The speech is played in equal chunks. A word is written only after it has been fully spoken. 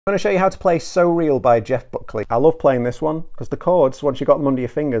I'm going to show you how to play So Real by Jeff Buckley. I love playing this one because the chords, once you've got them under your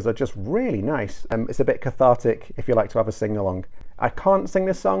fingers, are just really nice. It's a bit cathartic if you like to have a sing-along. I can't sing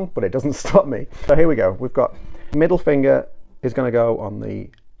this song, but it doesn't stop me. So here we go. We've got middle finger is going to go on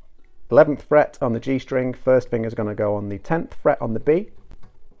the 11th fret on the G string, first finger is going to go on the 10th fret on the B,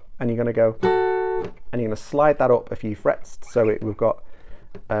 and you're going to go, and you're going to slide that up a few frets, so we've got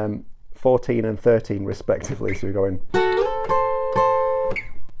 14 and 13 respectively, so we're going.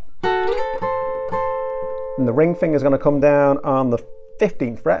 And the ring finger is going to come down on the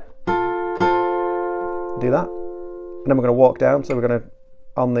 15th fret. Do that. And then we're going to walk down. So we're going to,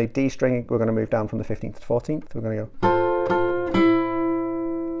 on the D string, we're going to move down from the 15th to 14th. We're going to go.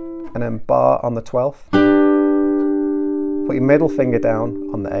 And then bar on the 12th. Put your middle finger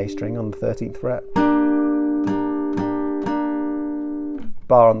down on the A string on the 13th fret.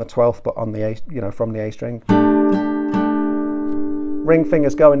 Bar on the 12th, but on the A, from the A string. Ring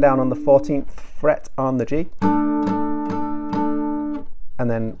finger's going down on the 14th fret on the G. And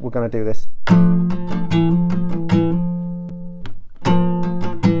then we're going to do this.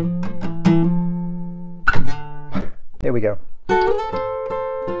 Here we go.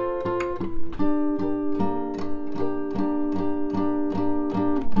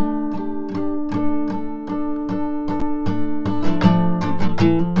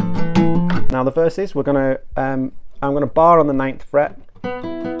 Now the verses, we're going to I'm going to bar on the 9th fret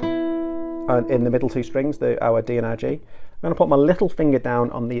in the middle two strings, our D and our G. I'm going to put my little finger down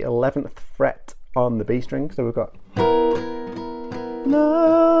on the 11th fret on the B string. So we've got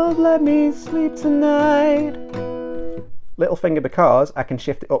Love, let me sleep tonight. Little finger because I can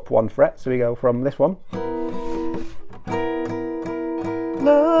shift it up one fret. So we go from this one.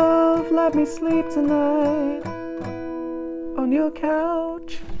 Love, let me sleep tonight on your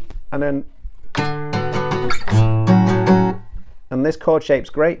couch. And then and this chord shape's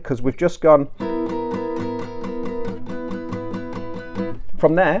great because we've just gone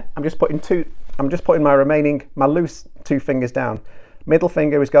from there. I'm just putting my loose two fingers down. Middle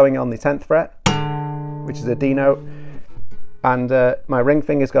finger is going on the 10th fret, which is a D note, and my ring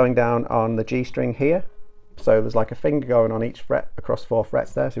finger is going down on the G string here. So there's like a finger going on each fret across 4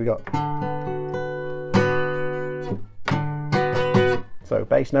 frets there. So we got so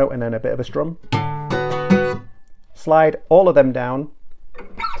bass note and then a bit of a strum. Slide all of them down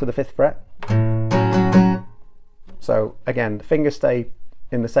to the 5th fret. So again, the fingers stay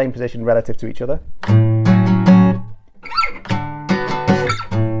in the same position relative to each other.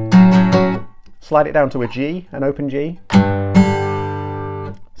 Slide it down to a G, an open G.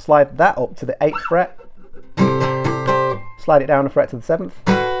 Slide that up to the 8th fret. Slide it down a fret to the 7th.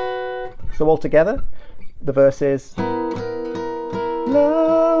 So all together, the verse is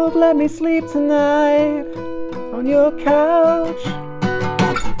Love, let me sleep tonight on your couch.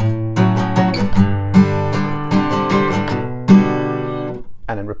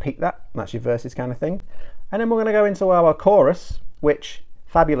 And then repeat that. That's your verses kind of thing. And then we're going to go into our chorus, which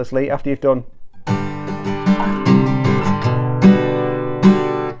fabulously, after you've done,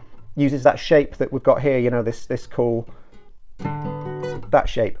 uses that shape that we've got here, this cool, that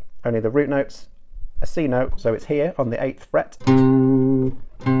shape. Only the root notes, a C note, so it's here on the 8th fret.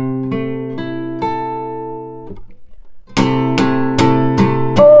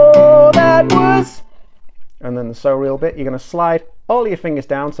 And then the So Real bit, you're going to slide all your fingers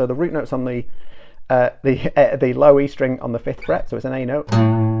down, so the root note's on the low E string on the 5th fret, so it's an A note,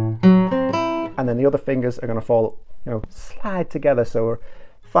 and then the other fingers are going to fall, slide together. So we're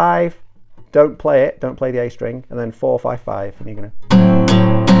 5, don't play the A string, and then 4, 5, 5, and you're going to.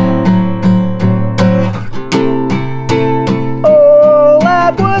 Oh,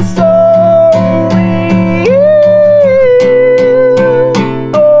 that was so.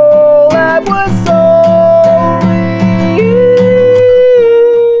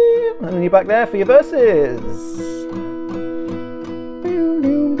 Back there for your verses.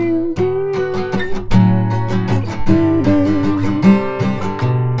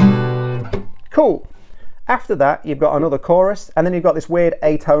 Cool. After that, you've got another chorus, and then you've got this weird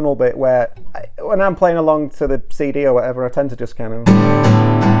atonal bit where, when I'm playing along to the CD or whatever, I tend to just kind of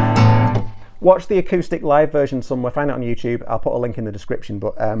watch the acoustic live version somewhere. Find it on YouTube. I'll put a link in the description,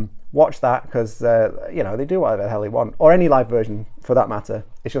 but watch that because they do whatever the hell they want, or any live version for that matter.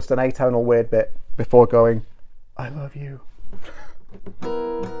 It's just an atonal weird bit before going, I love you.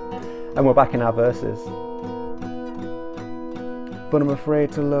 And we're back in our verses. But I'm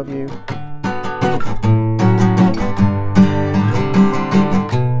afraid to love you.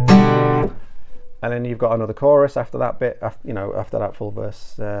 And then you've got another chorus after that bit, after that full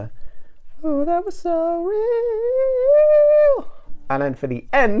verse. Oh, that was so real. And then for the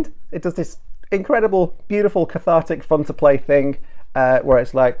end, it does this incredible, beautiful, cathartic, fun to play thing where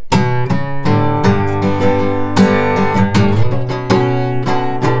it's like.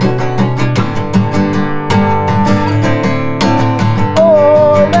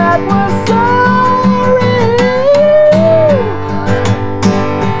 Oh, that was so real.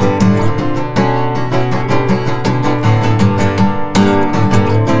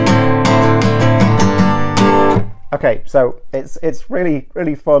 Okay, so it's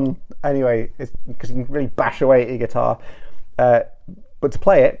really fun anyway, because you can really bash away at your guitar. But to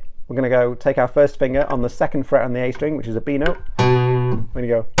play it, we're going to go take our first finger on the 2nd fret on the A string, which is a B note. We're going to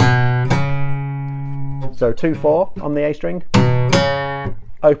go. So 2, 4 on the A string,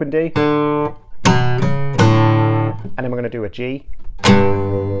 open D, and then we're going to do a G.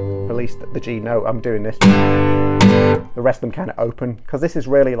 Release the G note. I'm doing this. The rest of them kind of open, because this is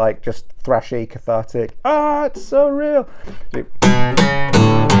really like just thrashy, cathartic. Ah, it's so real.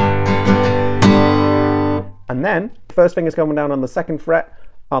 And then the first finger's coming down on the 2nd fret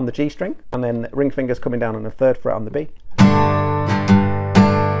on the G string, and then the ring finger's coming down on the 3rd fret on the B. You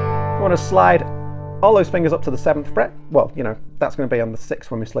want to slide all those fingers up to the 7th fret. Well, you know, that's going to be on the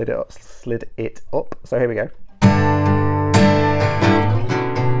 6th when we slid it up. So here we go.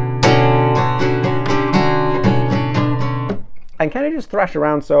 And kind of just thrash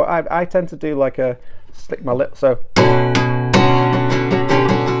around. So I tend to do like a slick my lip. So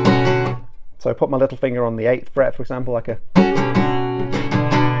I put my little finger on the 8th fret, for example, like a,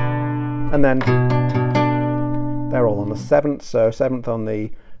 and then they're all on the 7th. So 7th on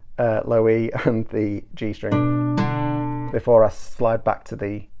the low E and the G string before I slide back to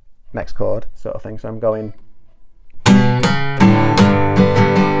the next chord, sort of thing. So I'm going.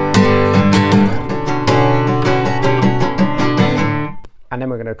 And then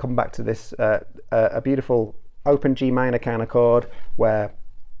we're going to come back to this a beautiful open G minor kind of chord where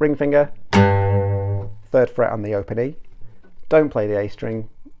ring finger, 3rd fret on the open E, don't play the A string,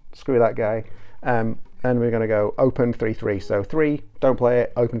 screw that guy, and we're going to go open 3, 3. So 3, don't play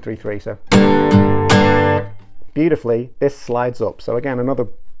it, open 3, 3. So beautifully, this slides up. So again, another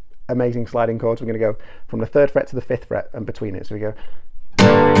amazing sliding chord. So we're going to go from the 3rd fret to the 5th fret and between it. So we go.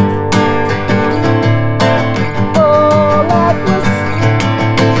 Oh, that was.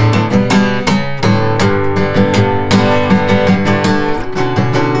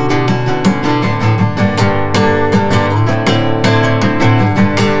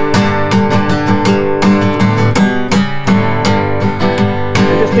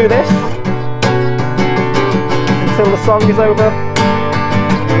 Do this until the song is over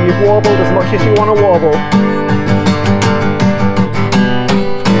and you've warbled as much as you want to warble.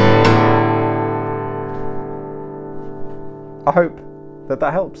 I hope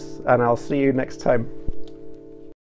that helps, and I'll see you next time.